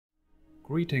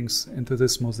Greetings into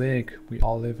this mosaic we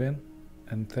all live in,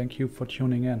 and thank you for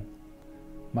tuning in.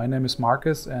 My name is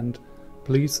Markus, and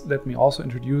please let me also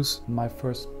introduce my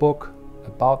first book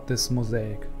about this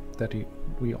mosaic that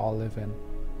we all live in.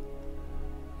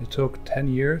 It took 10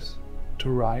 years to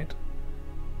write,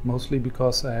 mostly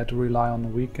because I had to rely on the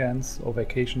weekends or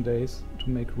vacation days to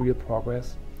make real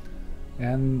progress.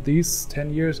 And these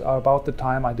 10 years are about the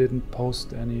time I didn't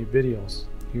post any videos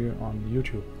here on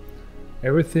YouTube.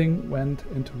 Everything went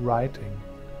into writing,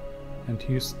 and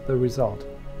here's the result.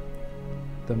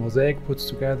 The mosaic puts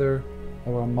together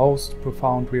our most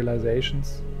profound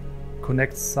realizations,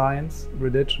 connects science,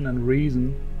 religion and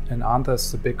reason, and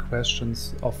answers the big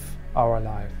questions of our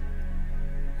life.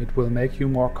 It will make you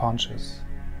more conscious.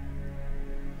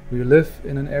 We live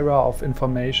in an era of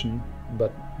information,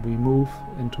 but we move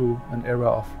into an era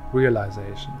of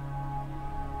realization.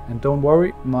 And don't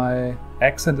worry, my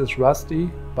accent is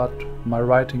rusty, but my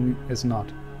writing is not.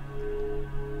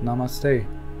 Namaste.